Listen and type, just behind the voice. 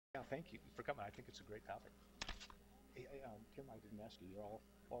thank you for coming. I think it's a great topic. Hey, Tim, I didn't ask you. You're all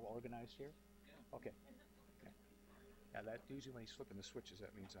organized here? Okay. Okay. Yeah, that usually when he's flipping the switches,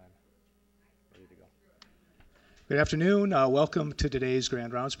 that means I'm ready to go. Good afternoon. Welcome to today's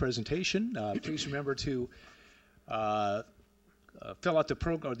Grand Rounds presentation. Please remember to fill out the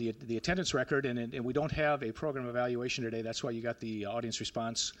program or the attendance record, and we don't have a program evaluation today. That's why you got the audience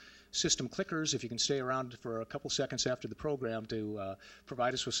response system clickers. If you can stay around for a couple seconds after the program to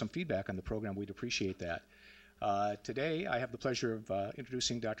provide us with some feedback on the program, we'd appreciate that. Today, I have the pleasure of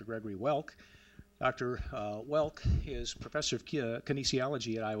introducing Dr. Gregory Welk. Dr. Welk is professor of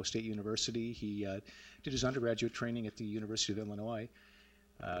kinesiology at Iowa State University. He did his undergraduate training at the University of Illinois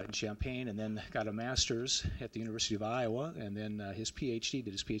in Champaign, and then got a master's at the University of Iowa, and then did his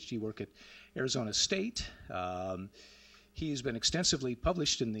PhD work at Arizona State. He's been extensively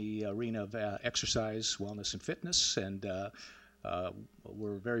published in the arena of exercise, wellness, and fitness, and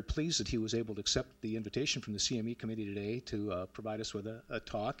we're very pleased that he was able to accept the invitation from the CME committee today to provide us with a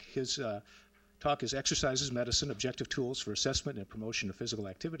talk. His talk is Exercise is Medicine, Objective Tools for Assessment and Promotion of Physical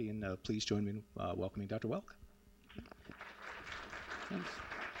Activity, and please join me in welcoming Dr. Welk. Thanks.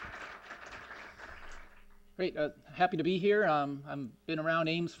 Great, happy to be here. I've been around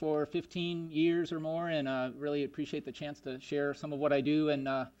Ames for 15 years or more, and really appreciate the chance to share some of what I do. And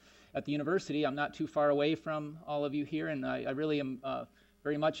at the university, I'm not too far away from all of you here, and I really am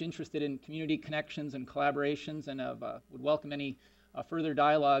very much interested in community connections and collaborations, and would welcome any further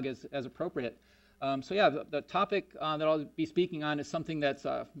dialogue as appropriate. So yeah, the topic that I'll be speaking on is something that's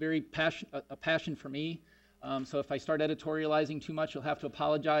a passion for me. So if I start editorializing too much, you'll have to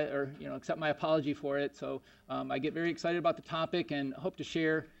apologize or accept my apology for it. So I get very excited about the topic and hope to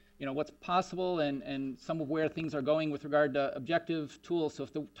share what's possible and some of where things are going with regard to objective tools. So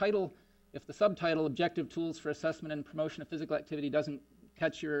if the subtitle Objective Tools for Assessment and Promotion of Physical Activity doesn't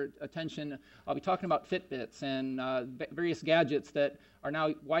catch your attention, I'll be talking about Fitbits and various gadgets that are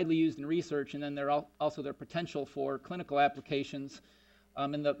now widely used in research, and then also their potential for clinical applications.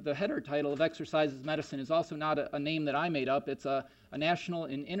 And the header title of Exercise is Medicine is also not a name that I made up. It's a national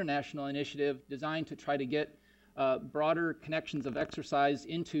and international initiative designed to try to get broader connections of exercise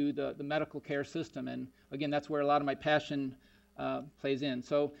into the medical care system. And again, that's where a lot of my passion plays in.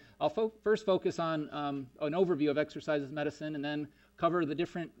 So I'll first focus on an overview of Exercise as Medicine, and then cover the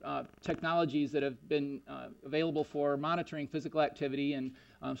different technologies that have been available for monitoring physical activity, and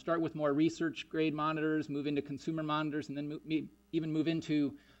start with more research grade monitors, move into consumer monitors, and then even move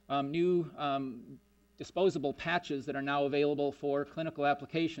into new disposable patches that are now available for clinical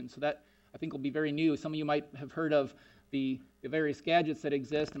applications. So that I think will be very new. Some of you might have heard of the various gadgets that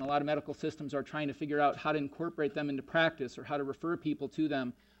exist, and a lot of medical systems are trying to figure out how to incorporate them into practice or how to refer people to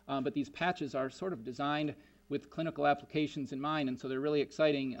them. But these patches are sort of designed with clinical applications in mind, and so they're really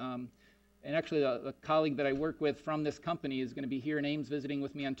exciting. And actually, a colleague that I work with from this company is going to be here in Ames visiting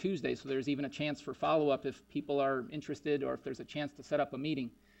with me on Tuesday, so there's even a chance for follow-up if people are interested or if there's a chance to set up a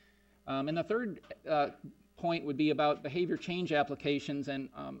meeting. And the third point would be about behavior change applications, and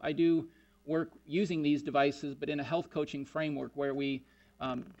I do work using these devices, but in a health coaching framework where we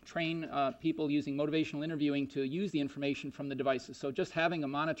train people using motivational interviewing to use the information from the devices. So just having a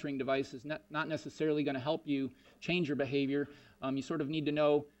monitoring device is not necessarily going to help you change your behavior. You sort of need to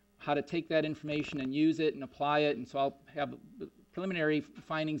know how to take that information and use it and apply it. And so I'll have preliminary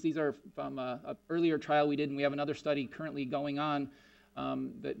findings. These are from an earlier trial we did, and we have another study currently going on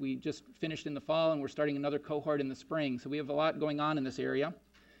that we just finished in the fall, and we're starting another cohort in the spring. So we have a lot going on in this area.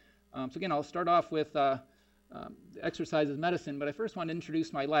 So again, I'll start off with Exercise as Medicine, but I first want to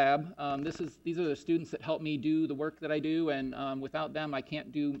introduce my lab. These are the students that help me do the work that I do, and without them I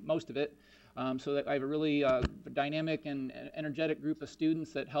can't do most of it. So that I have a really dynamic and energetic group of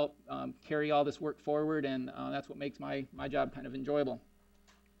students that help carry all this work forward, and that's what makes my job kind of enjoyable.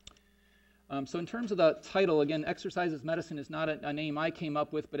 So in terms of the title, again, Exercise as Medicine is not a name I came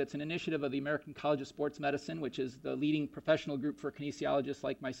up with, but it's an initiative of the American College of Sports Medicine, which is the leading professional group for kinesiologists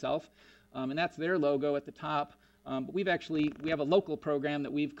like myself. And that's their logo at the top. But we have a local program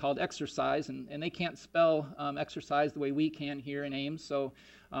that we've called Exercise, and they can't spell exercise the way we can here in Ames. So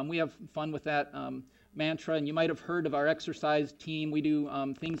we have fun with that mantra. And you might have heard of our exercise team. We do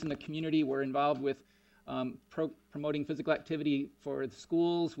things in the community. We're involved with promoting physical activity for the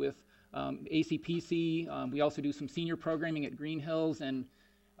schools with ACPC. We also do some senior programming at Green Hills and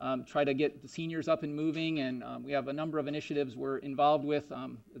try to get the seniors up and moving, and we have a number of initiatives we're involved with.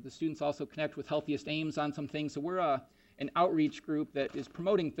 The students also connect with Healthiest Ames on some things. So we're an outreach group that is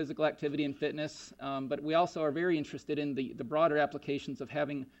promoting physical activity and fitness, but we also are very interested in the broader applications of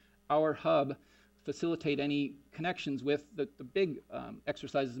having our hub facilitate any connections with the big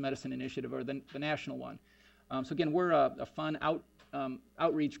Exercise is Medicine initiative, or the national one. So again, we're a fun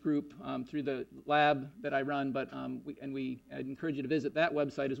outreach group through the lab that I run, but I'd encourage you to visit that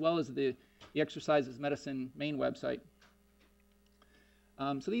website as well as the Exercise is Medicine main website.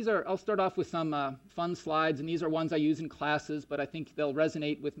 So these are, I'll start off with some fun slides, and these are ones I use in classes, but I think they'll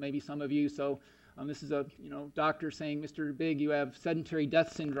resonate with maybe some of you. So this is a doctor saying, "Mr. Big, you have sedentary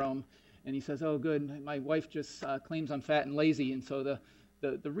death syndrome," and he says, "Oh, good, my wife just claims I'm fat and lazy." And so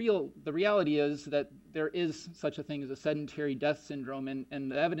the reality is that there is such a thing as a sedentary death syndrome,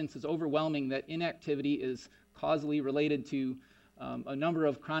 and the evidence is overwhelming that inactivity is causally related to a number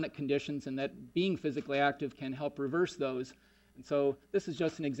of chronic conditions, and that being physically active can help reverse those. And so this is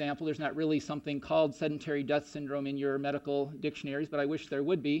just an example. There's not really something called sedentary death syndrome in your medical dictionaries, but I wish there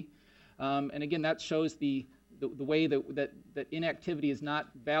would be. And again, that shows the way that inactivity is not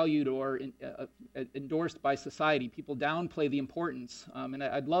valued or endorsed by society. People downplay the importance. And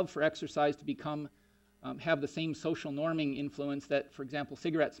I'd love for exercise to become, have the same social norming influence that, for example,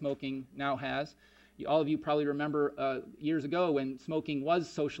 cigarette smoking now has. All of you probably remember years ago when smoking was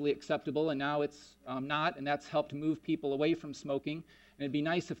socially acceptable, and now it's not, and that's helped move people away from smoking. And it'd be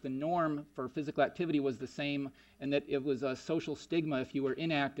nice if the norm for physical activity was the same, and that it was a social stigma if you were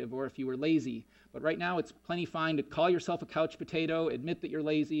inactive or if you were lazy. But right now it's plenty fine to call yourself a couch potato, admit that you're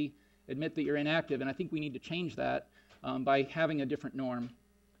lazy, admit that you're inactive, and I think we need to change that by having a different norm.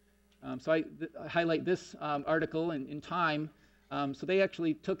 So I highlight this article in Time. So they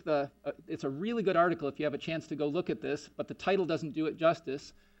actually took it's a really good article if you have a chance to go look at this, but the title doesn't do it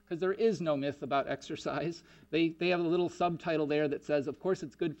justice, because there is no myth about exercise. They have a little subtitle there that says, "Of course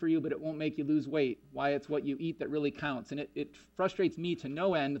it's good for you, but it won't make you lose weight. Why it's what you eat that really counts." And it frustrates me to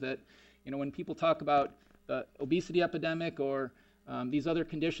no end that, when people talk about the obesity epidemic or these other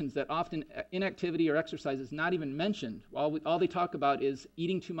conditions, that often inactivity or exercise is not even mentioned. All they talk about is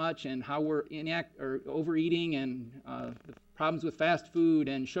eating too much and how we're overeating and the problems with fast food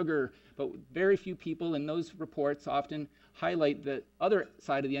and sugar, but very few people in those reports often highlight the other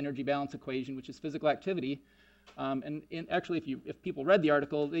side of the energy balance equation, which is physical activity. And actually, if people read the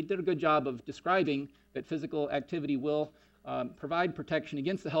article, they did a good job of describing that physical activity will provide protection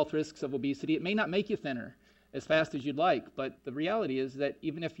against the health risks of obesity. It may not make you thinner as fast as you'd like, but the reality is that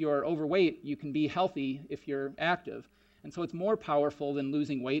even if you're overweight, you can be healthy if you're active. And so it's more powerful than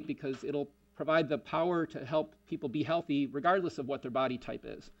losing weight, because it'll provide the power to help people be healthy regardless of what their body type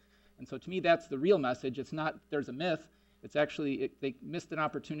is. And so to me, that's the real message. It's not there's a myth. It's actually they missed an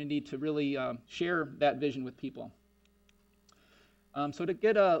opportunity to really share that vision with people. So to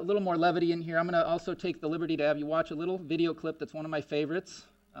get a little more levity in here, I'm going to also take the liberty to have you watch a little video clip that's one of my favorites.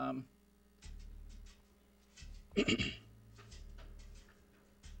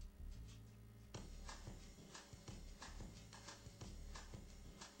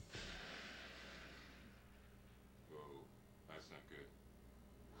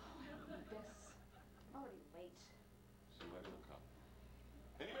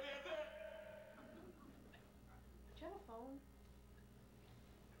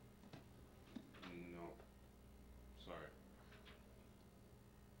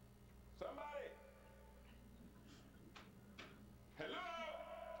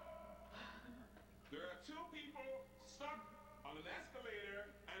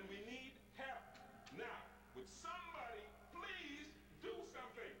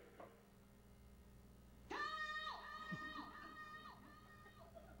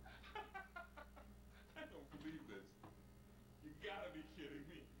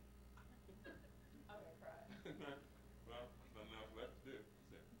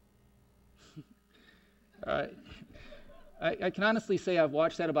 All right. I can honestly say I've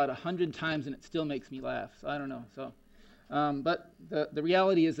watched that about 100 times and it still makes me laugh. So I don't know. So, but the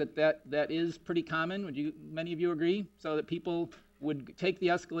reality is that is pretty common. Would many of you agree? So that people would take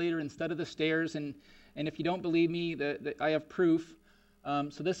the escalator instead of the stairs, and if you don't believe me, I have proof.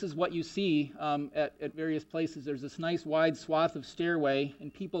 So this is what you see at various places. There's this nice wide swath of stairway,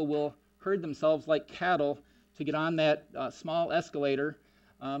 and people will herd themselves like cattle to get on that small escalator.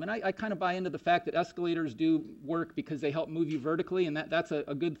 And I kind of buy into the fact that escalators do work because they help move you vertically, and that's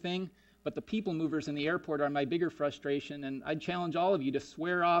a good thing. But the people movers in the airport are my bigger frustration, and I'd challenge all of you to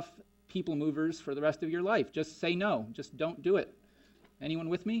swear off people movers for the rest of your life. Just say no. Just don't do it. Anyone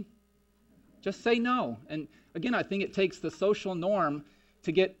with me? Just say no. And again, I think it takes the social norm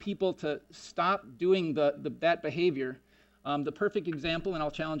to get people to stop doing that behavior. The perfect example, and I'll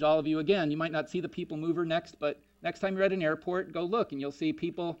challenge all of you again, you might not see the people mover next, but next time you're at an airport, go look, and you'll see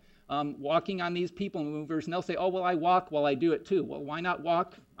people walking on these people movers, and they'll say, "Oh, well, I walk while I do it too." Well, why not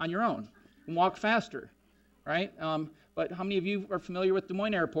walk on your own? and walk faster, right? But how many of you are familiar with Des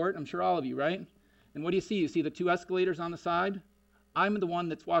Moines Airport? I'm sure all of you, right? And what do you see? You see the 2 escalators on the side? I'm the one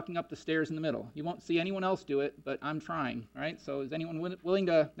that's walking up the stairs in the middle. You won't see anyone else do it, but I'm trying, right? So is anyone willing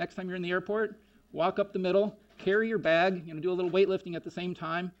to, next time you're in the airport, walk up the middle, carry your bag, do a little weightlifting at the same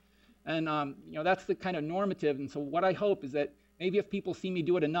time? And, that's the kind of normative. And so what I hope is that maybe if people see me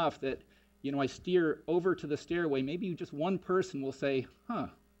do it enough that, I steer over to the stairway, maybe just one person will say, huh,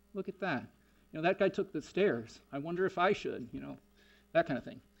 look at that. That guy took the stairs. I wonder if I should, that kind of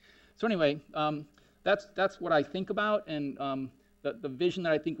thing. So anyway, that's what I think about, and the vision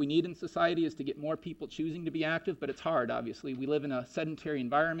that I think we need in society is to get more people choosing to be active, but it's hard, obviously. We live in a sedentary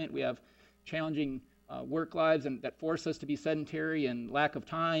environment. We have challenging work lives and that force us to be sedentary, and lack of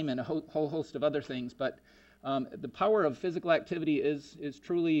time, and a whole host of other things. But the power of physical activity is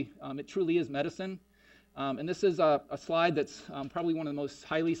truly, it truly is medicine. And this is a slide that's probably one of the most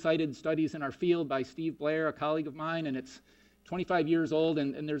highly cited studies in our field by Steve Blair, a colleague of mine, and it's 25 years old,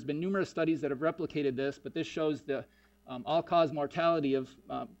 and there's been numerous studies that have replicated this, but this shows the all-cause mortality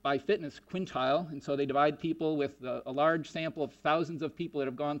by fitness quintile. And so they divide people with a large sample of thousands of people that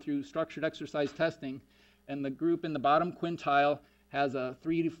have gone through structured exercise testing, and the group in the bottom quintile has a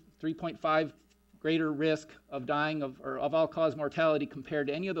 3.5 greater risk of dying of all-cause mortality compared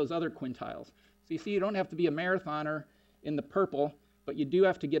to any of those other quintiles. So you see, you don't have to be a marathoner in the purple, but you do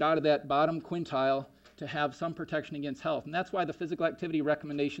have to get out of that bottom quintile to have some protection against health. And that's why the physical activity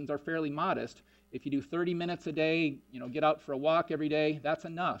recommendations are fairly modest. If you do 30 minutes a day, get out for a walk every day, that's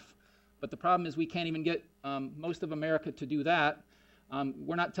enough. But the problem is we can't even get most of America to do that.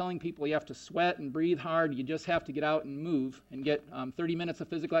 We're not telling people you have to sweat and breathe hard. You just have to get out and move, and get 30 minutes of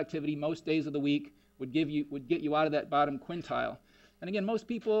physical activity most days of the week would get you out of that bottom quintile. And again, most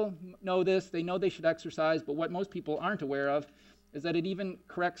people know this. They know they should exercise, but what most people aren't aware of is that it even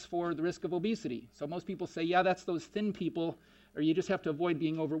corrects for the risk of obesity. So most people say, yeah, that's those thin people, or you just have to avoid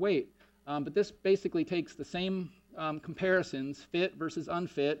being overweight. But this basically takes the same comparisons, fit versus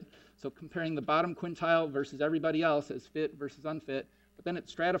unfit, so comparing the bottom quintile versus everybody else as fit versus unfit, but then it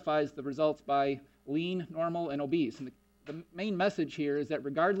stratifies the results by lean, normal, and obese. And the main message here is that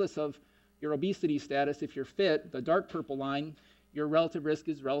regardless of your obesity status, if you're fit, the dark purple line, your relative risk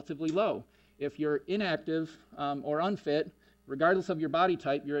is relatively low. If you're inactive or unfit, regardless of your body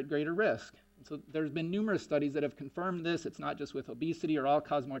type, you're at greater risk. And so there's been numerous studies that have confirmed this. It's not just with obesity or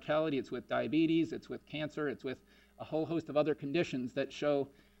all-cause mortality. It's with diabetes, it's with cancer, it's with a whole host of other conditions that show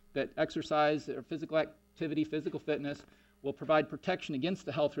that exercise or physical activity, physical fitness, will provide protection against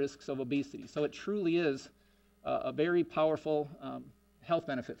the health risks of obesity. So it truly is a very powerful health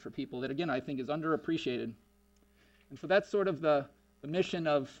benefit for people that, again, I think is underappreciated. And so that's sort of the mission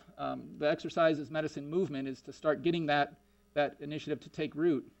of the Exercise as Medicine movement, is to start getting that initiative to take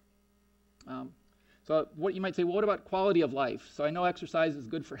root. So what you might say, well, what about quality of life? So I know exercise is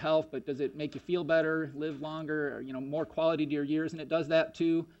good for health, but does it make you feel better, live longer, or, more quality to your years? And it does that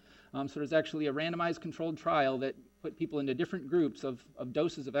too. So there's actually a randomized controlled trial that put people into different groups of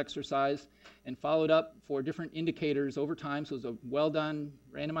doses of exercise and followed up for different indicators over time. So it was a well-done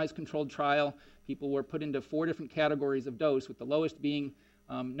randomized controlled trial. People were put into 4 different categories of dose, with the lowest being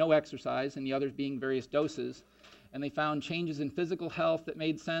no exercise and the others being various doses. And they found changes in physical health that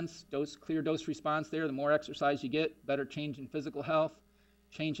made sense, clear dose response there. The more exercise you get, better change in physical health.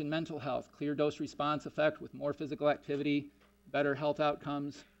 Change in mental health, clear dose response effect with more physical activity, better health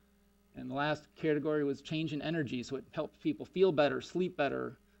outcomes. And the last category was change in energy, so it helped people feel better, sleep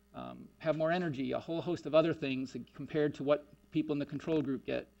better, have more energy, a whole host of other things compared to what people in the control group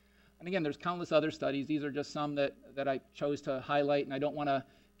get. And again, there's countless other studies. These are just some that I chose to highlight, and I don't want to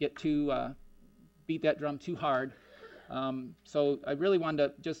get too beat that drum too hard. So I really wanted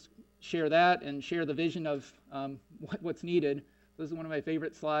to just share that and share the vision of what's needed. This is one of my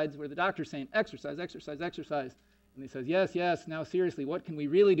favorite slides where the doctor's saying, exercise, exercise, exercise. And he says, yes, yes, now seriously, what can we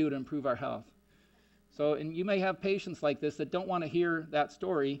really do to improve our health? So, and you may have patients like this that don't want to hear that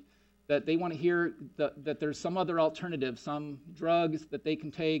story, that they want to hear that there's some other alternative, some drugs that they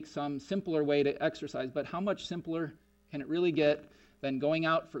can take, some simpler way to exercise. But how much simpler can it really get than going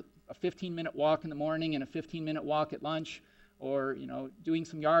out for a 15-minute walk in the morning and a 15-minute walk at lunch, or doing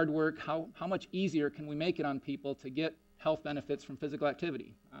some yard work? How much easier can we make it on people to get health benefits from physical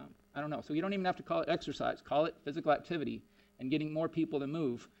activity? I don't know. So you don't even have to call it exercise. Call it physical activity. And getting more people to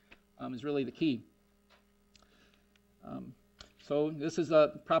move is really the key. So this is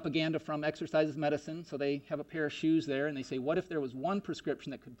a propaganda from Exercise as Medicine. So they have a pair of shoes there, and they say, what if there was one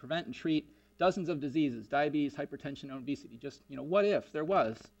prescription that could prevent and treat dozens of diseases, diabetes, hypertension, and obesity? Just, what if there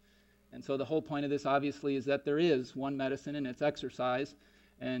was? And so the whole point of this, obviously, is that there is one medicine, and it's exercise.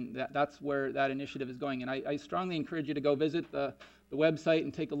 And that's where that initiative is going. And I strongly encourage you to go visit the website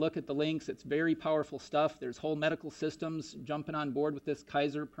and take a look at the links. It's very powerful stuff. There's whole medical systems jumping on board with this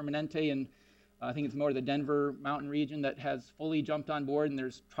Kaiser Permanente, and I think it's more the Denver mountain region that has fully jumped on board, and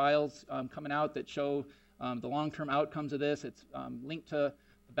there's trials coming out that show the long-term outcomes of this. It's linked to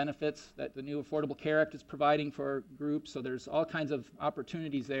the benefits that the new Affordable Care Act is providing for groups, so there's all kinds of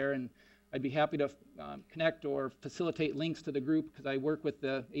opportunities there, and I'd be happy to connect or facilitate links to the group because I work with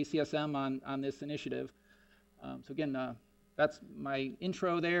the ACSM on this initiative. So again, that's my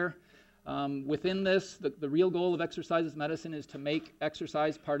intro there. Within this, the real goal of Exercise is Medicine is to make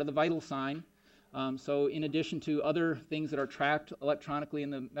exercise part of the vital sign. So in addition to other things that are tracked electronically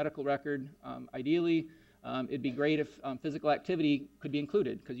in the medical record, ideally, it'd be great if physical activity could be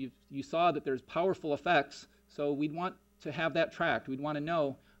included because you saw that there's powerful effects. So we'd want to have that tracked. We'd want to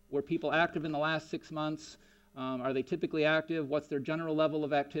know, were people active in the last 6 months? Are they typically active? What's their general level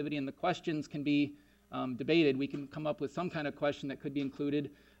of activity? And the questions can be debated. We can come up with some kind of question that could be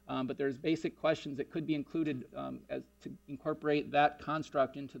included, but there's basic questions that could be included as to incorporate that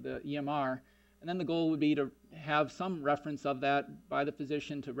construct into the EMR. And then the goal would be to have some reference of that by the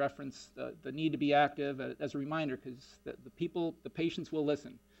physician to reference the need to be active as a reminder, because the patients will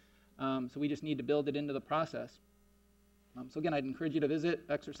listen. So we just need to build it into the process. So again, I'd encourage you to visit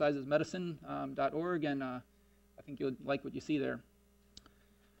exercisesmedicine.org, and I think you'll like what you see there.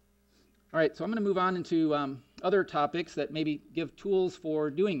 All right, so I'm going to move on into other topics that maybe give tools for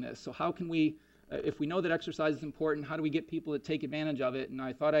doing this. So how can we, if we know that exercise is important, how do we get people to take advantage of it? And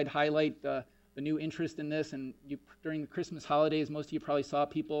I thought I'd highlight the new interest in this. And during the Christmas holidays, most of you probably saw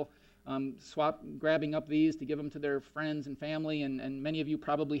people grabbing up these to give them to their friends and family. And many of you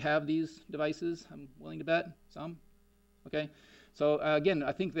probably have these devices, I'm willing to bet, some. Okay, so again,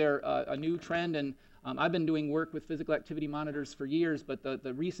 I think they're a new trend, and I've been doing work with physical activity monitors for years, but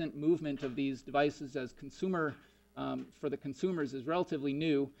the recent movement of these devices as consumer, for the consumers is relatively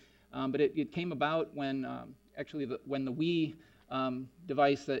new, but it came about when when the Wii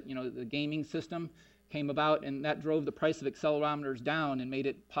device, that the gaming system came about, and that drove the price of accelerometers down and made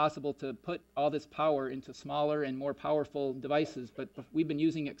it possible to put all this power into smaller and more powerful devices. But we've been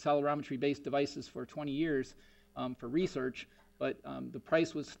using accelerometry-based devices for 20 years. For research, but the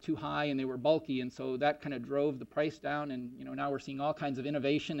price was too high and they were bulky, and so that kind of drove the price down. And now we're seeing all kinds of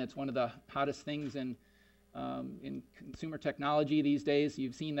innovation. It's one of the hottest things in consumer technology these days.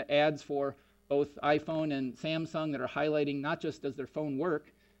 You've seen the ads for both iPhone and Samsung that are highlighting not just does their phone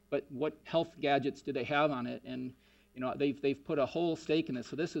work, but what health gadgets do they have on it. And they've put a whole stake in this.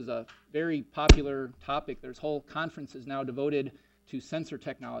 So this is a very popular topic. There's whole conferences now devoted to sensor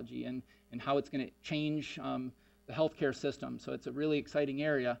technology and how it's going to change the healthcare system. So it's a really exciting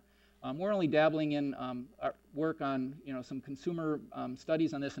area. We're only dabbling in our work on some consumer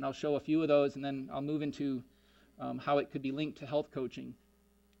studies on this, and I'll show a few of those, and then I'll move into how it could be linked to health coaching.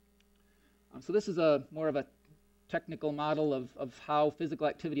 So this is more of a technical model of how physical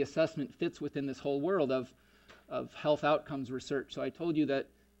activity assessment fits within this whole world of health outcomes research. So I told you that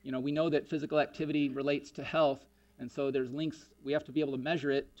we know that physical activity relates to health. And so there's links. We have to be able to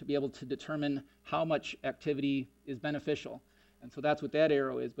measure it to be able to determine how much activity is beneficial. And so that's what that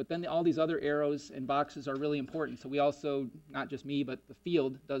arrow is. But then all these other arrows and boxes are really important. So we also, not just me, but the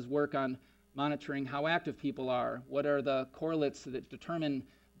field does work on monitoring how active people are. What are the correlates that determine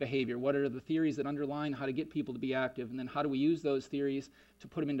behavior? What are the theories that underline how to get people to be active? And then how do we use those theories to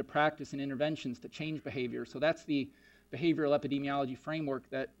put them into practice and interventions to change behavior? So that's the behavioral epidemiology framework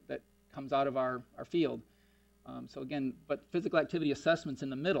that comes out of our field. So again, but physical activity assessment's in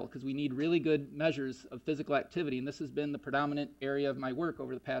the middle because we need really good measures of physical activity, and this has been the predominant area of my work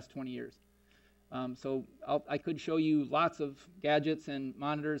over the past 20 years. So I could show you lots of gadgets and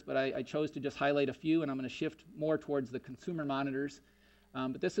monitors, but I chose to just highlight a few, and I'm going to shift more towards the consumer monitors.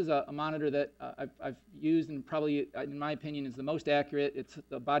 But this is a monitor that I've used and probably, in my opinion, is the most accurate. It's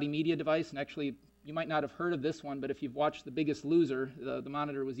the body media device, and actually you might not have heard of this one, but if you've watched The Biggest Loser, the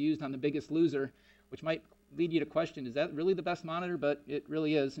monitor was used on The Biggest Loser, which might lead you to question, is that really the best monitor? But it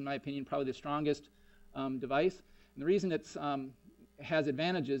really is, in my opinion, probably the strongest device. And the reason it has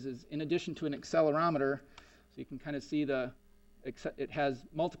advantages is, in addition to an accelerometer, so you can kind of see it has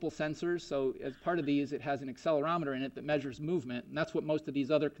multiple sensors. So as part of these, it has an accelerometer in it that measures movement, and that's what most of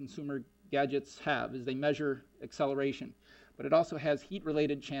these other consumer gadgets have, is they measure acceleration. But it also has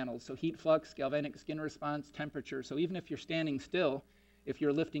heat-related channels, so heat flux, galvanic skin response, temperature. So even if you're standing still, if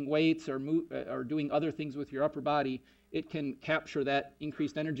you're lifting weights or doing other things with your upper body, it can capture that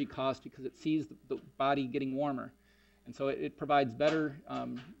increased energy cost because it sees the body getting warmer. And so it provides better,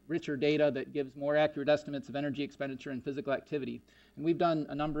 richer data that gives more accurate estimates of energy expenditure and physical activity. And we've done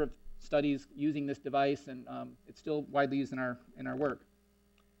a number of studies using this device, and it's still widely used in our work.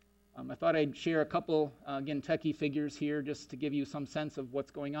 I thought I'd share a couple, again, techie figures here just to give you some sense of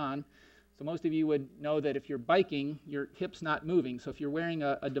what's going on. So most of you would know that if you're biking, your hip's not moving. So if you're wearing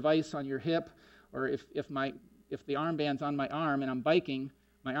a device on your hip, or if the armband's on my arm and I'm biking,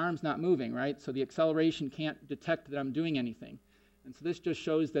 my arm's not moving, right? So the acceleration can't detect that I'm doing anything. And so this just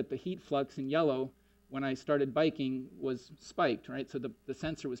shows that the heat flux in yellow when I started biking was spiked, right? So the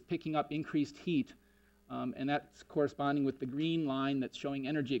sensor was picking up increased heat, and that's corresponding with the green line that's showing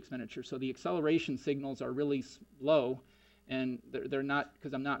energy expenditure. So the acceleration signals are really low, and they're not,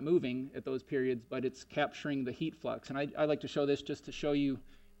 because I'm not moving at those periods, but it's capturing the heat flux. And I like to show this just to show you,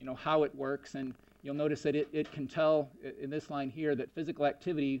 how it works. And you'll notice that it can tell in this line here that physical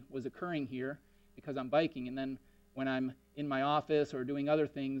activity was occurring here because I'm biking. And then when I'm in my office or doing other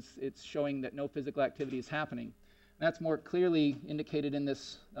things, it's showing that no physical activity is happening. And that's more clearly indicated in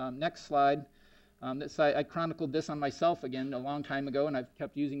this next slide. I chronicled this on myself again a long time ago, and I've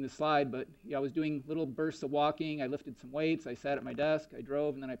kept using this slide, but I was doing little bursts of walking. I lifted some weights, I sat at my desk, I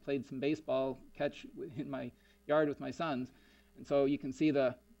drove, and then I played some baseball catch in my yard with my sons. And so you can see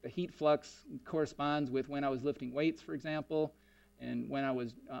the heat flux corresponds with when I was lifting weights, for example, and when I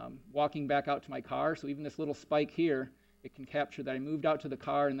was walking back out to my car. So even this little spike here, it can capture that I moved out to the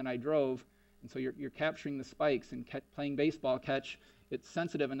car and then I drove. And so you're capturing the spikes, and playing baseball catch, it's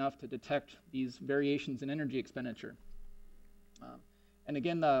sensitive enough to detect these variations in energy expenditure. And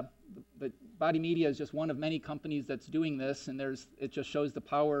again, the Body Media is just one of many companies that's doing this, and it just shows the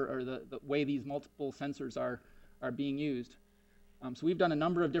power or the way these multiple sensors are being used. So we've done a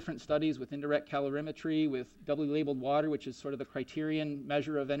number of different studies with indirect calorimetry, with doubly labeled water, which is sort of the criterion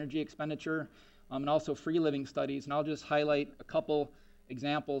measure of energy expenditure, and also free living studies. And I'll just highlight a couple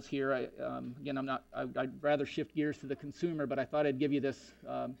examples here. I'd rather shift gears to the consumer, but I thought I'd give you this,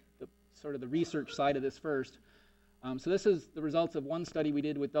 the research side of this first. So this is the results of one study we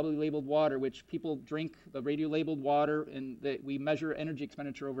did with doubly labeled water, which people drink the radio-labeled water, and we measure energy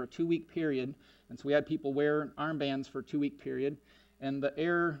expenditure over a 2-week period. And so we had people wear armbands for a 2-week period. And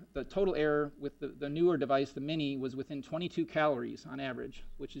the total error with the newer device, the Mini, was within 22 calories on average,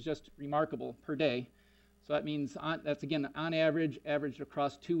 which is just remarkable per day. So that means that's, again, on average, averaged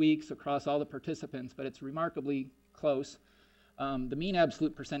across 2 weeks across all the participants, but it's remarkably close. The mean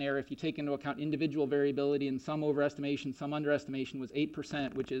absolute percent error, if you take into account individual variability and some overestimation, some underestimation, was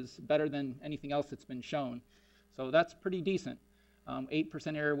 8%, which is better than anything else that's been shown. So that's pretty decent.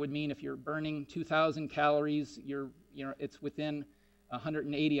 8% error would mean if you're burning 2,000 calories, it's within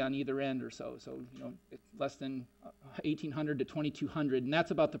 180 on either end or so. So it's less than 1,800 to 2,200, and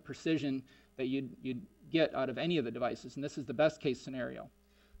that's about the precision that you'd get out of any of the devices. And this is the best case scenario.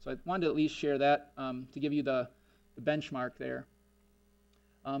 So I wanted to at least share that to give you the benchmark there.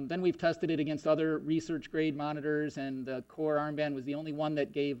 Then we've tested it against other research grade monitors, and the Core armband was the only one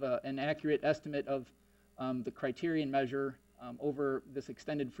that gave an accurate estimate of the criterion measure over this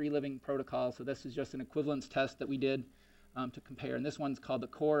extended free living protocol. So this is just an equivalence test that we did to compare. And this one's called the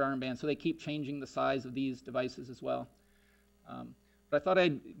Core armband. So they keep changing the size of these devices as well. But I thought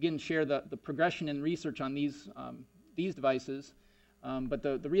I'd again share the progression in research on these devices. But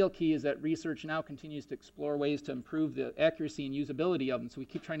the real key is that research now continues to explore ways to improve the accuracy and usability of them. So we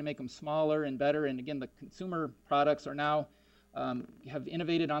keep trying to make them smaller and better. And again, the consumer products are now have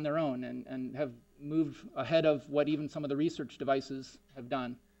innovated on their own and have moved ahead of what even some of the research devices have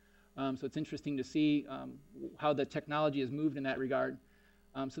done. So it's interesting to see how the technology has moved in that regard.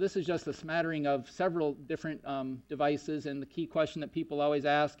 So this is just a smattering of several different devices. And the key question that people always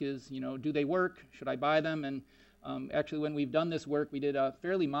ask is, do they work? Should I buy them? And actually, when we've done this work, we did a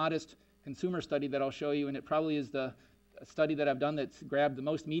fairly modest consumer study that I'll show you, and it probably is the study that I've done that's grabbed the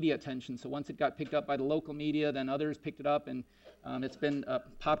most media attention. So once it got picked up by the local media, then others picked it up, and it's been a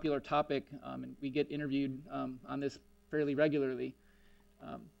popular topic, and we get interviewed on this fairly regularly.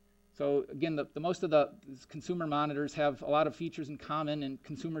 So again, most of the consumer monitors have a lot of features in common, and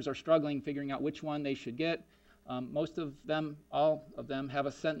consumers are struggling figuring out which one they should get. Most of them, all of them, have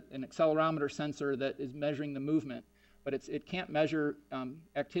an accelerometer sensor that is measuring the movement, but it can't measure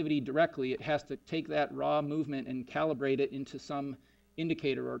activity directly. It has to take that raw movement and calibrate it into some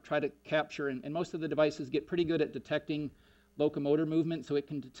indicator or try to capture, and most of the devices get pretty good at detecting locomotor movement, so it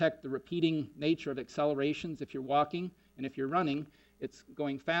can detect the repeating nature of accelerations. If you're walking and if you're running, it's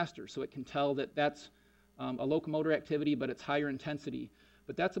going faster, so it can tell that that's a locomotor activity, but it's higher intensity.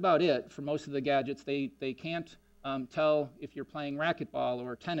 But that's about it for most of the gadgets. They can't tell if you're playing racquetball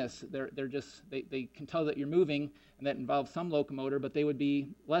or tennis. They can tell that you're moving, and that involves some locomotor, but they would be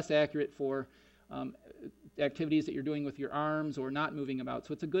less accurate for activities that you're doing with your arms or not moving about.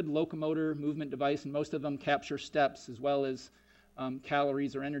 So it's a good locomotor movement device, and most of them capture steps as well as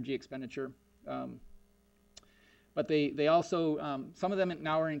calories or energy expenditure. But they also, some of them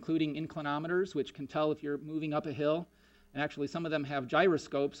now are including inclinometers, which can tell if you're moving up a hill. And actually, some of them have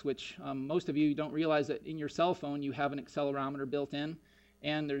gyroscopes, which most of you don't realize that in your cell phone you have an accelerometer built in.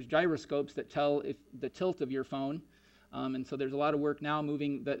 And there's gyroscopes that tell if the tilt of your phone. And so there's a lot of work now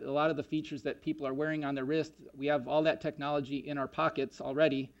moving that a lot of the features that people are wearing on their wrist, we have all that technology in our pockets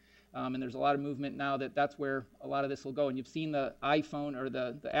already. And there's a lot of movement now that's where a lot of this will go. And you've seen the iPhone or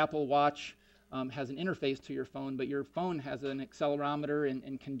the Apple Watch has an interface to your phone, but your phone has an accelerometer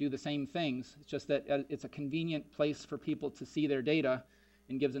and can do the same things. It's just that it's a convenient place for people to see their data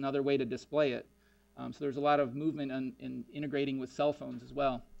and gives another way to display it. So there's a lot of movement in integrating with cell phones as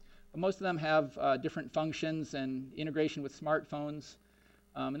well. But most of them have different functions and integration with smartphones.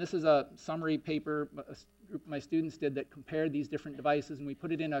 And this is a summary paper a group of my students did that compared these different devices, and we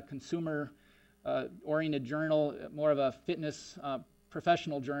put it in a consumer-oriented journal, more of a fitness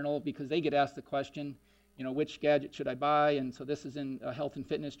professional journal, because they get asked the question, which gadget should I buy? And so this is in a health and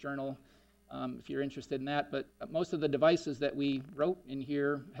fitness journal, if you're interested in that. But most of the devices that we wrote in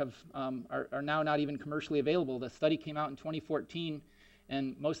here are now not even commercially available. The study came out in 2014,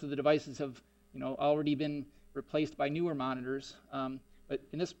 and most of the devices have already been replaced by newer monitors. But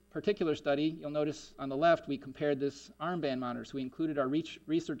in this particular study, you'll notice on the left we compared this armband monitor. So we included our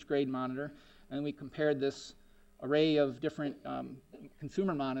research grade monitor, and we compared this array of different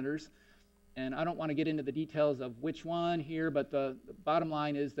consumer monitors. And I don't want to get into the details of which one here, but the bottom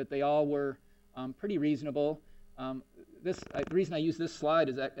line is that they all were pretty reasonable. The reason I use this slide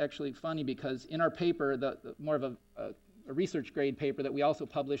is actually funny, because in our paper, more of a research grade paper that we also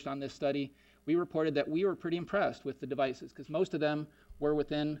published on this study, we reported that we were pretty impressed with the devices, because most of them were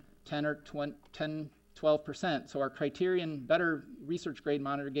within 10 or 12%. So our Criterion Better research grade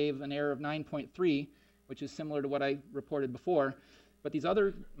monitor gave an error of 9.3, which is similar to what I reported before. But these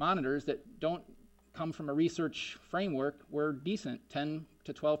other monitors that don't come from a research framework were decent, 10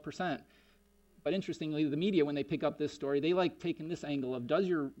 to 12%. But interestingly, the media, when they pick up this story, they like taking this angle of, does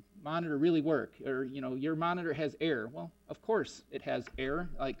your monitor really work? Or, your monitor has error. Well, of course it has error.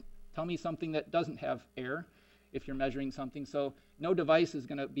 Like, tell me something that doesn't have error if you're measuring something. So no device is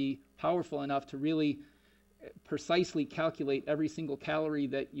going to be powerful enough to really precisely calculate every single calorie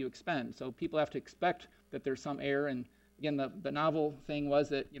that you expend. So people have to expect that there's some error. And again, the novel thing was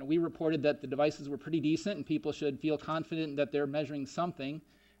that we reported that the devices were pretty decent, and people should feel confident that they're measuring something,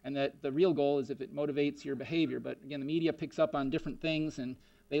 and that the real goal is if it motivates your behavior. But again, the media picks up on different things, and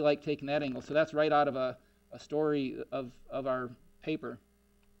they like taking that angle. So that's right out of a story of our paper.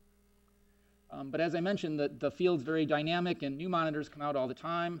 But as I mentioned, the field's very dynamic, and new monitors come out all the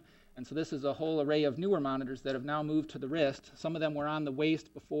time. And so this is a whole array of newer monitors that have now moved to the wrist. Some of them were on the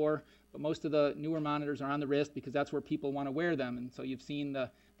waist before, but most of the newer monitors are on the wrist because that's where people want to wear them. And so you've seen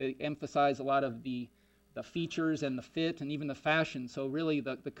they emphasize a lot of the features and the fit and even the fashion. So really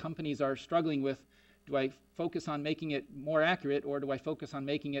the companies are struggling with, do I focus on making it more accurate, or do I focus on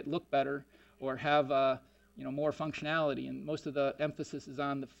making it look better or have more functionality? And most of the emphasis is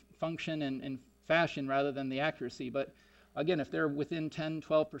on the function and fashion rather than the accuracy. But again, if they're within 10,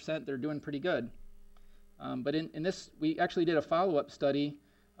 12%, they're doing pretty good. But in this, we actually did a follow-up study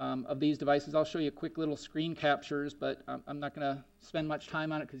of these devices. I'll show you quick little screen captures, but I'm not going to spend much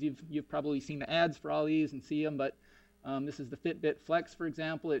time on it because you've probably seen the ads for all these and see them. But this is the Fitbit Flex, for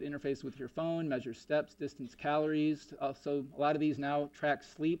example. It interfaces with your phone, measures steps, distance, calories. Also, a lot of these now track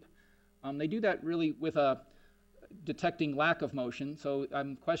sleep. They do that really with detecting lack of motion. So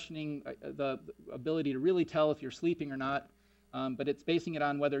I'm questioning the ability to really tell if you're sleeping or not, but it's basing it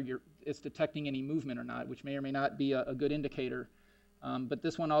on whether it's detecting any movement or not, which may or may not be a good indicator. But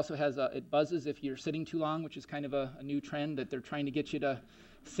this one also has it buzzes if you're sitting too long, which is kind of a new trend that they're trying to get you to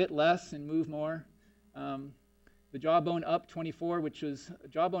sit less and move more. The Jawbone Up 24, which was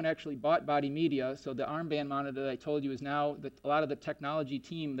Jawbone actually bought Body Media, so the armband monitor that I told you is now a lot of the technology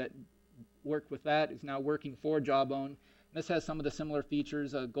team that worked with that is now working for Jawbone. This has some of the similar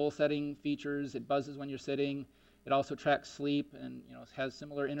features, goal setting features. It buzzes when you're sitting. It also tracks sleep, and has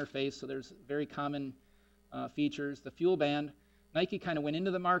similar interface. So there's very common features. The Fuel Band, Nike kind of went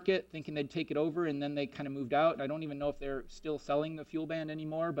into the market thinking they'd take it over, and then they kind of moved out. I don't even know if they're still selling the Fuel Band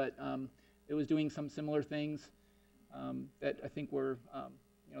anymore, but it was doing some similar things that I think were,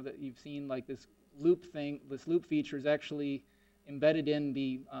 that you've seen, like this loop thing. This loop feature is actually embedded in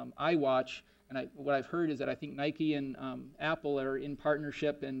the iWatch, And what I've heard is that I think Nike and Apple are in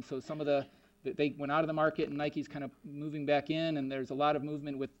partnership, and so some of they went out of the market, and Nike's kind of moving back in, and there's a lot of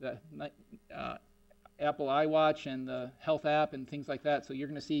movement with the Apple iWatch and the health app and things like that. So you're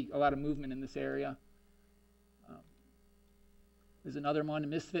going to see a lot of movement in this area. There's another one, a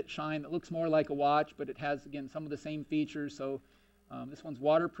Misfit Shine, that looks more like a watch, but it has, again, some of the same features. So this one's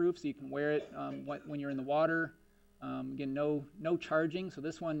waterproof, so you can wear it when you're in the water. Again, no charging, so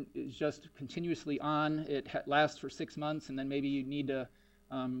this one is just continuously on. It lasts for 6 months, and then maybe you need to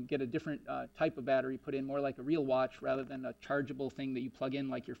get a different type of battery put in, more like a real watch rather than a chargeable thing that you plug in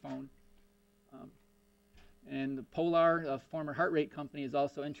like your phone. And the Polar, a former heart rate company, has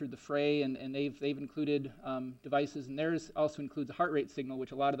also entered the fray, and they've included devices, and theirs also includes a heart rate signal,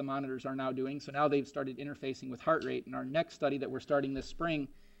 which a lot of the monitors are now doing. So now they've started interfacing with heart rate, and our next study that we're starting this spring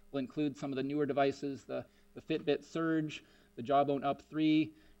will include some of the newer devices, the Fitbit Surge, the Jawbone Up 3,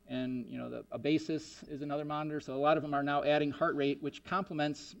 and a Basis is another monitor. So a lot of them are now adding heart rate, which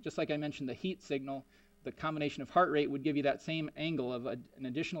complements, just like I mentioned, the heat signal. The combination of heart rate would give you that same angle of an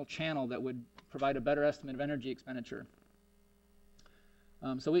additional channel that would provide a better estimate of energy expenditure.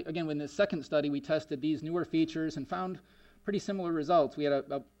 So again, in this second study, we tested these newer features and found pretty similar results. We had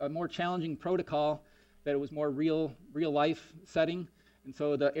a more challenging protocol that it was more real life setting. And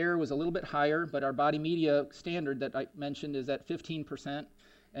so the error was a little bit higher, but our body media standard that I mentioned is at 15%.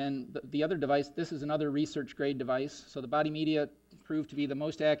 And the other device, this is another research grade device. So the body media proved to be the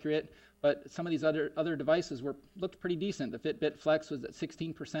most accurate, but some of these other devices looked pretty decent. The Fitbit Flex was at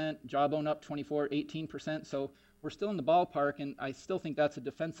 16%, Jawbone Up 18%. So we're still in the ballpark, and I still think that's a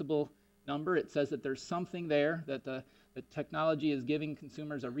defensible number. It says that there's something there, that the technology is giving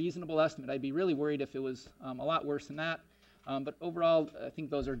consumers a reasonable estimate. I'd be really worried if it was a lot worse than that. But overall, I think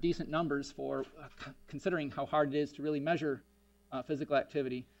those are decent numbers for considering how hard it is to really measure physical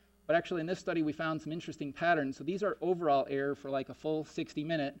activity. But actually in this study we found some interesting patterns. So these are overall error for like a full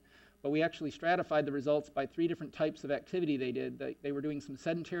 60-minute, but we actually stratified the results by 3 different types of activity they did. They were doing some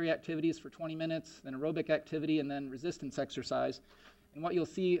sedentary activities for 20 minutes, then aerobic activity, and then resistance exercise. And what you'll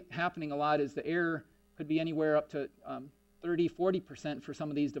see happening a lot is the error could be anywhere up to 30–40% for some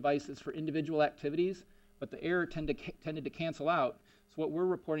of these devices for individual activities, but the error tended to cancel out. So what we're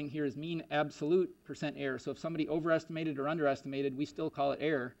reporting here is mean absolute percent error. So if somebody overestimated or underestimated, we still call it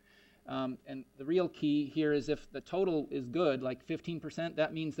error. And the real key here is if the total is good, like 15%,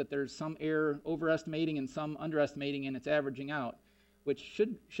 that means that there's some error overestimating and some underestimating, and it's averaging out, which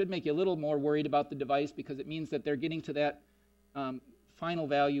should make you a little more worried about the device, because it means that they're getting to that final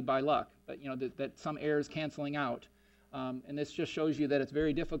value by luck, but that some error is canceling out. And this just shows you that it's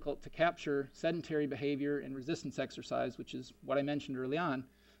very difficult to capture sedentary behavior and resistance exercise, which is what I mentioned early on,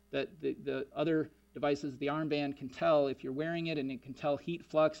 that the other devices, the armband can tell if you're wearing it, and it can tell heat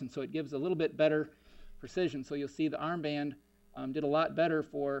flux, and so it gives a little bit better precision. So you'll see the armband did a lot better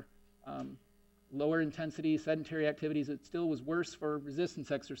for lower intensity sedentary activities. It still was worse for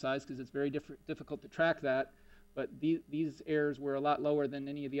resistance exercise because it's very difficult to track that, but these errors were a lot lower than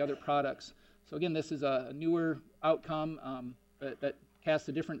any of the other products. So again, this is a newer outcome that casts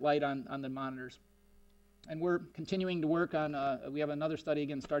a different light on the monitors. And we're continuing to work on, we have another study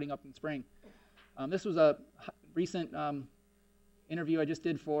again starting up in spring. This was a recent interview I just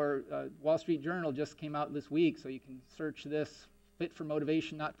did for Wall Street Journal, just came out this week, so you can search this, Fit for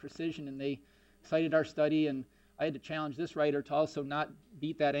Motivation, Not Precision, and they cited our study, and I had to challenge this writer to also not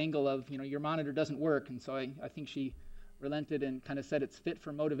beat that angle of, your monitor doesn't work, and so I think she relented and kind of said it's fit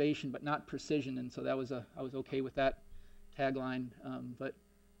for motivation but not precision, and so I was okay with that tagline. But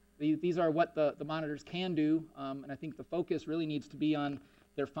these are what the monitors can do, and I think the focus really needs to be on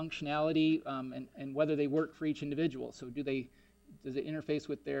their functionality and whether they work for each individual. So does it interface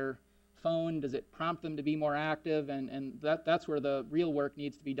with their phone? Does it prompt them to be more active? And that's where the real work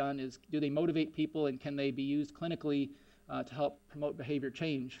needs to be done, is do they motivate people, and can they be used clinically to help promote behavior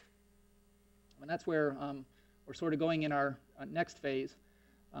change? And that's where we're sort of going in our next phase.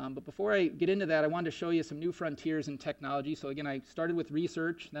 But before I get into that, I wanted to show you some new frontiers in technology. So again, I started with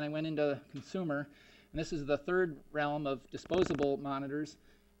research, then I went into consumer, and this is the third realm of disposable monitors.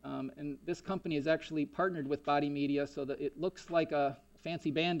 And this company has actually partnered with Body Media so that it looks like a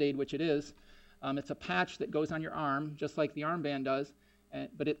fancy Band-Aid, which it is. It's a patch that goes on your arm, just like the armband does,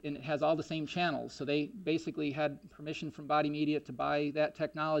 but it has all the same channels. So they basically had permission from Body Media to buy that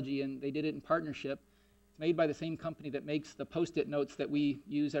technology, and they did it in partnership. It's made by the same company that makes the Post-it notes that we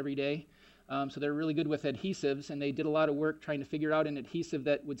use every day. So they're really good with adhesives, and they did a lot of work trying to figure out an adhesive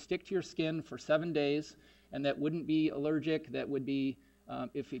that would stick to your skin for 7 days, and that wouldn't be allergic, that would be,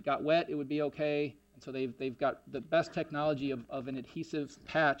 if it got wet, it would be okay. And so they've got the best technology of an adhesive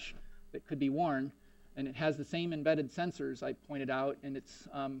patch that could be worn. And it has the same embedded sensors I pointed out, and it's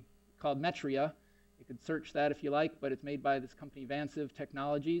called Metria. You could search that if you like, but it's made by this company Vansive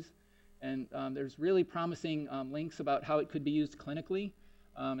Technologies. And there's really promising links about how it could be used clinically.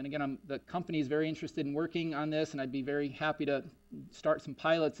 And again, the company is very interested in working on this, and I'd be very happy to start some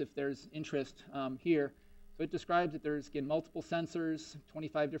pilots if there's interest here. So it describes that there's, again, multiple sensors,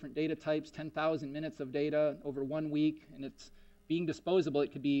 25 different data types, 10,000 minutes of data over 1 week, and it's being disposable.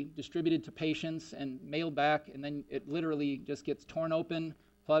 It could be distributed to patients and mailed back, and then it literally just gets torn open,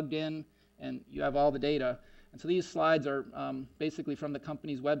 plugged in, and you have all the data. And so these slides are basically from the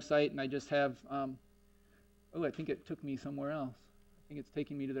company's website, and I just have, oh, I think it took me somewhere else. I think it's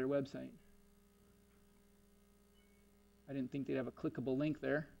taking me to their website. I didn't think they'd have a clickable link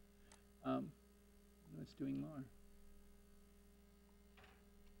there. It's doing more.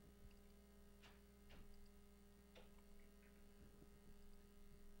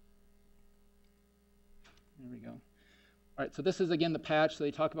 There we go. All right, so this is, again, the patch. So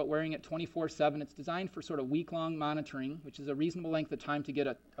they talk about wearing it 24/7. It's designed for sort of week-long monitoring, which is a reasonable length of time to get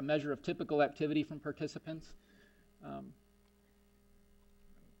a measure of typical activity from participants.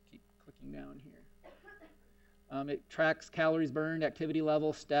 Keep clicking down here. It tracks calories burned, activity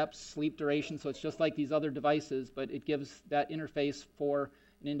level, steps, sleep duration. So it's just like these other devices, but it gives that interface for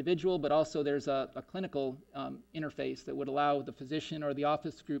an individual, but also there's a clinical interface that would allow the physician or the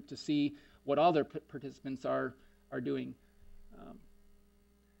office group to see what all their participants are doing.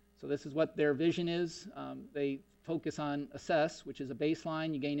 So this is what their vision is. They focus on assess, which is a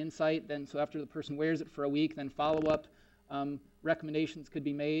baseline. You gain insight. Then, so after the person wears it for a week, then follow-up recommendations could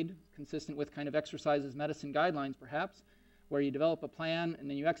be made, consistent with kind of exercises medicine guidelines, perhaps, where you develop a plan, and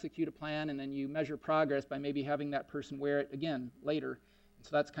then you execute a plan, and then you measure progress by maybe having that person wear it again later. And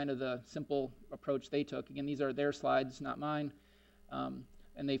so that's kind of the simple approach they took. Again, these are their slides, not mine.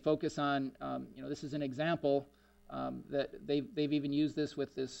 And they focus on, this is an example that they've even used this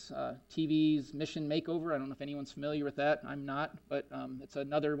with this TV's Mission Makeover. I don't know if anyone's familiar with that. I'm not, but it's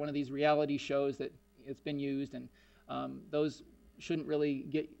another one of these reality shows that it's been used, and those shouldn't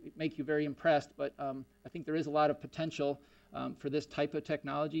really make you very impressed, but I think there is a lot of potential for this type of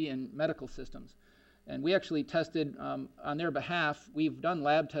technology in medical systems. And we actually tested on their behalf. We've done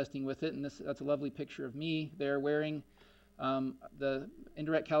lab testing with it, and that's a lovely picture of me there wearing the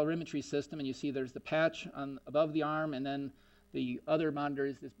indirect calorimetry system, and you see there's the patch above the arm, and then the other monitor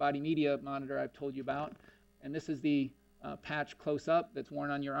is this body media monitor I've told you about. And this is the patch close up that's worn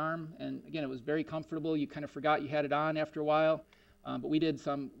on your arm. And again, it was very comfortable. You kind of forgot you had it on after a while. But we did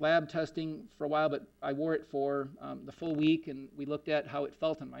some lab testing for a while, but I wore it for the full week, and we looked at how it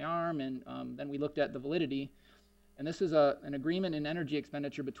felt on my arm, and then we looked at the validity. And this is an agreement in energy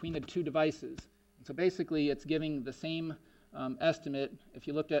expenditure between the two devices. And so basically, it's giving the same estimate. If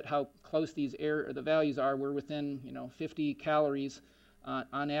you looked at how close the values are, we're within 50 calories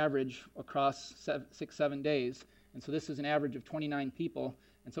on average across 6-7 days. And so this is an average of 29 people.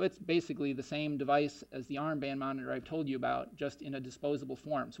 And so it's basically the same device as the armband monitor I've told you about, just in a disposable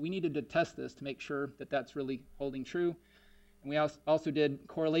form. So we needed to test this to make sure that that's really holding true. And we also did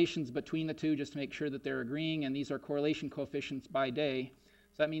correlations between the two just to make sure that they're agreeing. And these are correlation coefficients by day.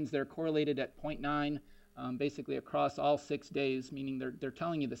 So that means they're correlated at 0.9 basically across all 6 days, meaning they're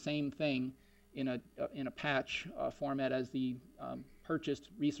telling you the same thing in a patch format as the purchased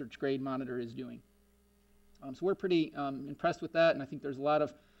research grade monitor is doing. So we're pretty impressed with that, and I think there's a lot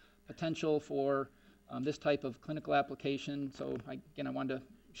of potential for this type of clinical application. So again, I wanted to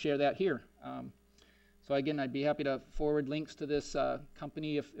share that here. So again, I'd be happy to forward links to this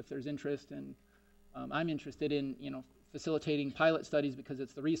company if there's interest, and I'm interested in facilitating pilot studies because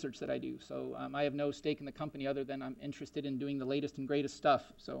it's the research that I do. So I have no stake in the company other than I'm interested in doing the latest and greatest stuff.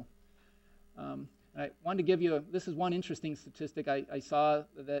 So I wanted to give you this is one interesting statistic I saw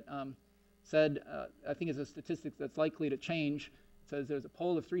that said, I think it's a statistic that's likely to change. It says there's a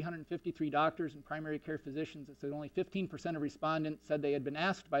poll of 353 doctors and primary care physicians that said only 15% of respondents said they had been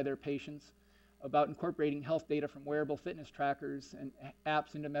asked by their patients about incorporating health data from wearable fitness trackers and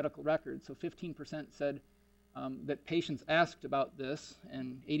apps into medical records. So 15% said that patients asked about this,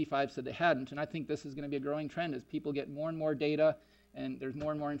 and 85% said they hadn't. And I think this is going to be a growing trend as people get more and more data and there's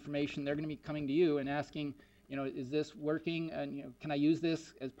more and more information. They're going to be coming to you and asking, is this working? And can I use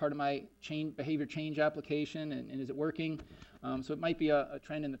this as part of my behavior change application? And is it working? So it might be a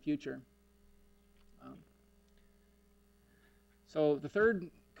trend in the future. So the third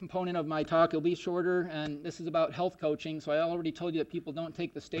component of my talk will be shorter, and this is about health coaching. So I already told you that people don't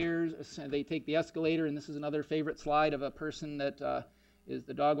take the stairs, they take the escalator, and this is another favorite slide of a person that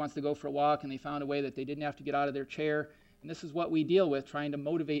the dog wants to go for a walk, and they found a way that they didn't have to get out of their chair. And this is what we deal with, trying to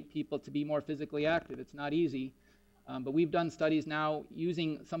motivate people to be more physically active. It's not easy. But we've done studies now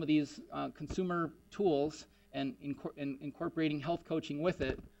using some of these consumer tools and incorporating health coaching with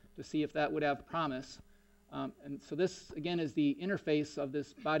it to see if that would have promise. And so this, again, is the interface of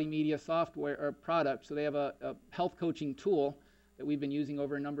this body media software or product. So they have a health coaching tool that we've been using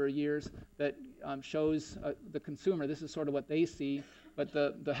over a number of years that shows the consumer, this is sort of what they see, but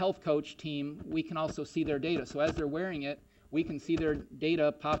the health coach team, we can also see their data. So as they're wearing it, we can see their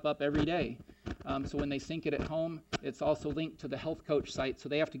data pop up every day. So when they sync it at home, it's also linked to the health coach site. So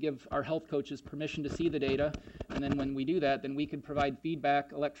they have to give our health coaches permission to see the data. And then when we do that, then we can provide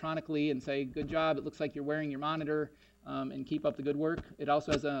feedback electronically and say, good job, it looks like you're wearing your monitor, and keep up the good work. It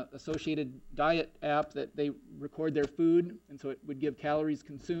also has an associated diet app that they record their food, and so it would give calories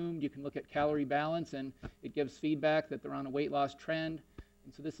consumed. You can look at calorie balance, and it gives feedback that they're on a weight loss trend.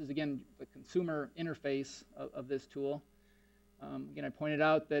 And so this is, again, the consumer interface of this tool. Again, I pointed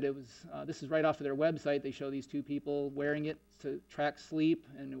out that it was, this is right off of their website. They show these two people wearing it to track sleep,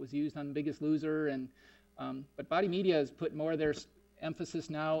 and it was used on The Biggest Loser. And but Body Media has put more of their emphasis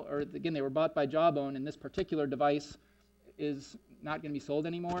now, or again, they were bought by Jawbone, and this particular device is not going to be sold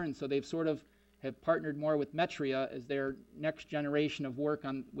anymore. And so they've sort of have partnered more with Metria as their next generation of work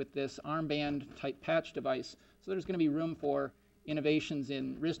on with this armband type patch device. So there's going to be room for innovations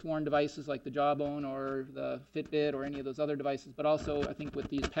in wrist-worn devices like the Jawbone or the Fitbit or any of those other devices, but also I think with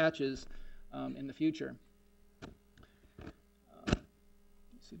these patches in the future.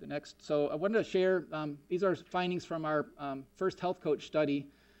 See the next. So I wanted to share, these are findings from our first health coach study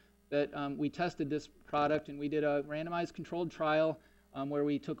that we tested this product, and we did a randomized controlled trial where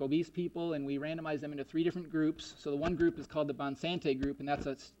we took obese people and we randomized them into 3 different groups. So the one group is called the Bonsante group, and that's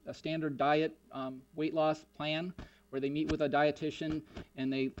a standard diet weight loss plan where they meet with a dietitian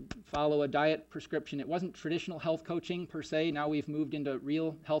and they follow a diet prescription. It wasn't traditional health coaching per se. Now we've moved into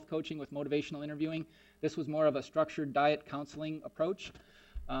real health coaching with motivational interviewing. This was more of a structured diet counseling approach.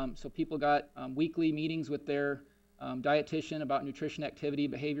 So people got weekly meetings with their dietitian about nutrition, activity,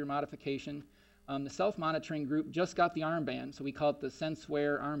 behavior modification. The self-monitoring group just got the armband, so we call it the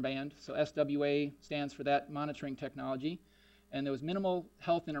SenseWear armband. So SWA stands for that monitoring technology. And there was minimal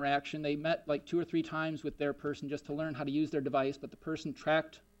health interaction. They met like 2 or 3 times with their person just to learn how to use their device, but the person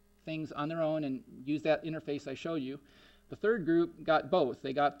tracked things on their own and used that interface I showed you. The third group got both.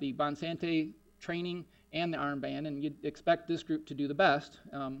 They got the Bonsante training and the armband, and you'd expect this group to do the best.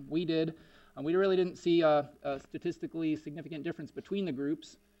 We did. We really didn't see a statistically significant difference between the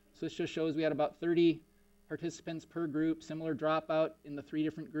groups. So this just shows we had about 30 participants per group, similar dropout in the 3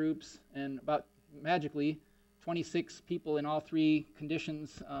 different groups, and about magically 26 people in all 3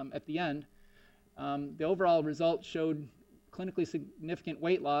 conditions at the end. The overall result showed clinically significant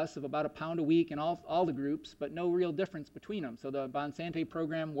weight loss of about 1 pound a week in all the groups, but no real difference between them. So the Bonsante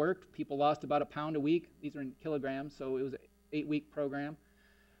program worked. People lost about 1 pound a week. These are in kilograms, so it was an 8-week program.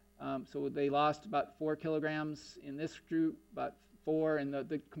 So they lost about 4 kilograms in this group, about 4, and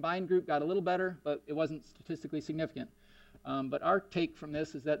the combined group got a little better, but it wasn't statistically significant. But our take from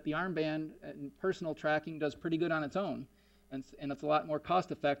this is that the armband and personal tracking does pretty good on its own, and it's a lot more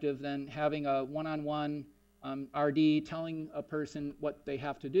cost effective than having a one-on-one RD telling a person what they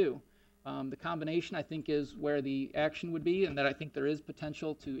have to do. The combination, I think, is where the action would be, and that I think there is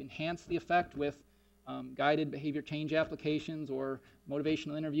potential to enhance the effect with guided behavior change applications or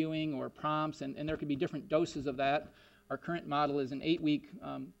motivational interviewing or prompts, and there could be different doses of that. Our current model is an 8-week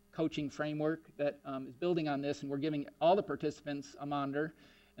coaching framework that is building on this, and we're giving all the participants a monitor,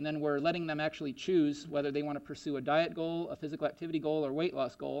 and then we're letting them actually choose whether they want to pursue a diet goal, a physical activity goal, or weight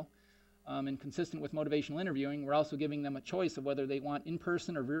loss goal. And consistent with motivational interviewing, we're also giving them a choice of whether they want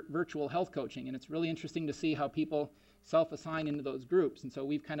in-person or virtual health coaching, and it's really interesting to see how people self-assign into those groups. And so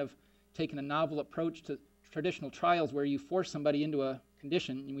we've kind of taken a novel approach to traditional trials where you force somebody into a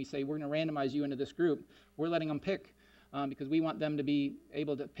condition, and we say, we're going to randomize you into this group. We're letting them pick. Because we want them to be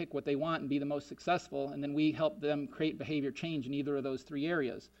able to pick what they want and be the most successful, and then we help them create behavior change in either of those 3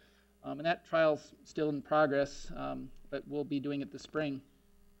 areas. And that trial's still in progress, but we'll be doing it this spring.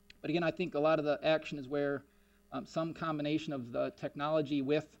 But again, I think a lot of the action is where some combination of the technology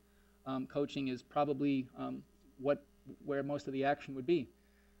with coaching is probably where most of the action would be.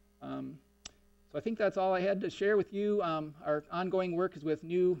 So I think that's all I had to share with you. Our ongoing work is with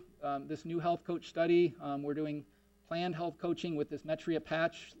this new health coach study. We're doing planned health coaching with this Metria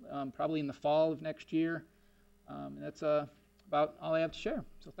patch probably in the fall of next year. And that's about all I have to share.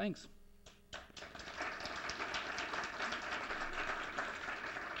 So thanks.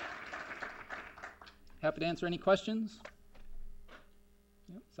 Happy to answer any questions.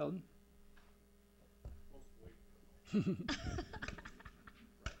 Yep, Selden.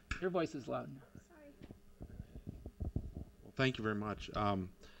 Your voice is loud. Sorry. Well, thank you very much.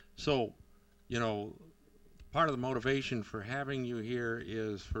 So, you know, part of the motivation for having you here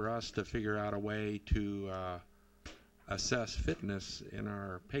is for us to figure out a way to assess fitness in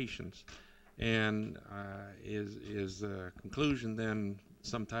our patients. And is the conclusion then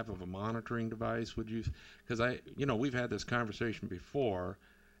some type of a monitoring device? Would you? Because we've had this conversation before.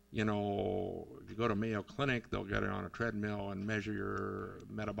 You know, if you go to Mayo Clinic, they'll get it on a treadmill and measure your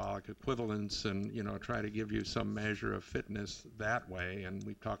metabolic equivalence, and try to give you some measure of fitness that way. And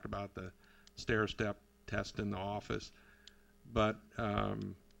we've talked about the stair-step test in the office, but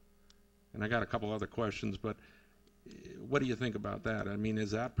and I got a couple other questions, but what do you think about that? I mean,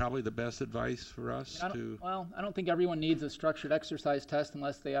 is that probably the best advice for us to? Well, I don't think everyone needs a structured exercise test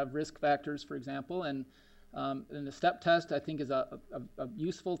unless they have risk factors, for example. And the step test, I think, is a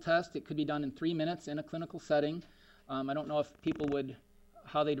useful test. It could be done in 3 minutes in a clinical setting. I don't know if people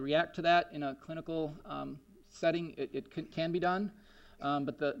how they'd react to that in a clinical setting. It can be done.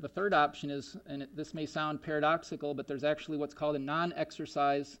 But the third option is, and this may sound paradoxical, but there's actually what's called a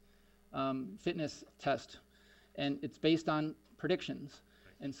non-exercise fitness test. And it's based on predictions.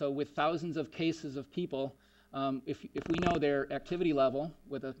 And so with thousands of cases of people, if we know their activity level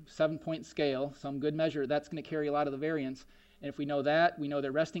with a 7-point scale, some good measure, that's going to carry a lot of the variance. And if we know that, we know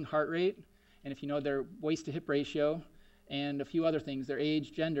their resting heart rate, and if you know their waist to hip ratio, and a few other things, their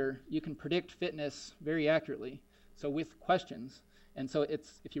age, gender, you can predict fitness very accurately. So with questions. And so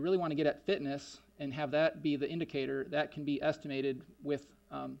if you really want to get at fitness and have that be the indicator, that can be estimated with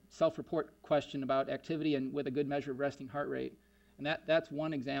self-report question about activity and with a good measure of resting heart rate. And that's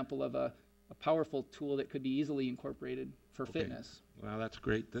one example of a powerful tool that could be easily incorporated for fitness. Well, that's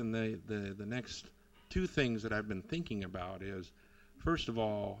great. Then the next two things that I've been thinking about is, first of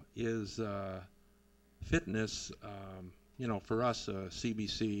all, is fitness. For us,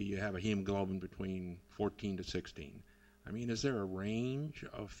 CBC, you have a hemoglobin between 14 to 16. I mean, is there a range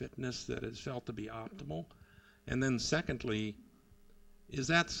of fitness that is felt to be optimal? And then secondly, is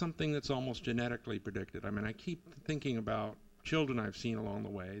that something that's almost genetically predicted? I mean, I keep thinking about children I've seen along the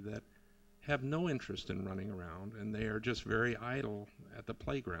way that have no interest in running around, and they are just very idle at the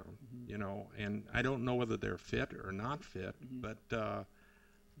playground, and I don't know whether they're fit or not fit, but,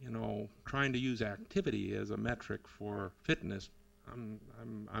 trying to use activity as a metric for fitness,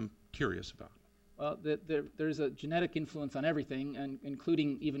 I'm curious about. Well, there's a genetic influence on everything, and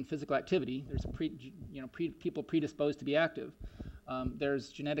including even physical activity. There's people predisposed to be active. There's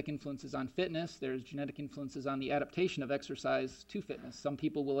genetic influences on fitness. There's genetic influences on the adaptation of exercise to fitness. Some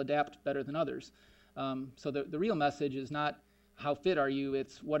people will adapt better than others. So the real message is not how fit are you,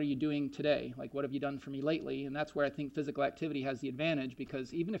 it's what are you doing today? Like, what have you done for me lately? And that's where I think physical activity has the advantage,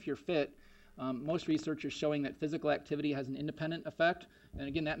 because even if you're fit, most research is showing that physical activity has an independent effect. And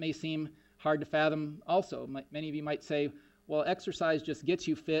again, that may seem hard to fathom also. Many of you might say, well, exercise just gets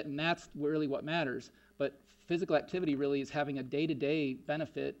you fit, and that's really what matters. But physical activity really is having a day-to-day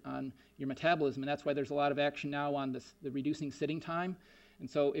benefit on your metabolism, and that's why there's a lot of action now on the reducing sitting time. And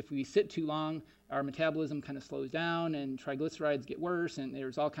so if we sit too long, our metabolism kind of slows down and triglycerides get worse, and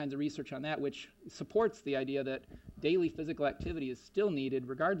there's all kinds of research on that which supports the idea that daily physical activity is still needed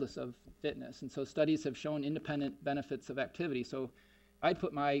regardless of fitness. And so studies have shown independent benefits of activity. So I'd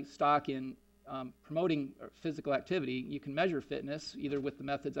put my stock in promoting physical activity. You can measure fitness either with the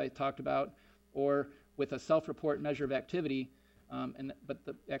methods I talked about or with a self-report measure of activity, but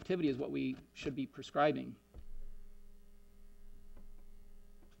the activity is what we should be prescribing.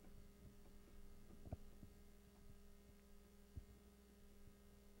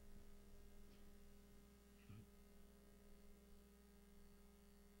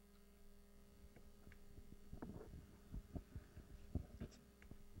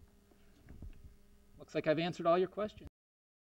 Looks like I've answered all your questions.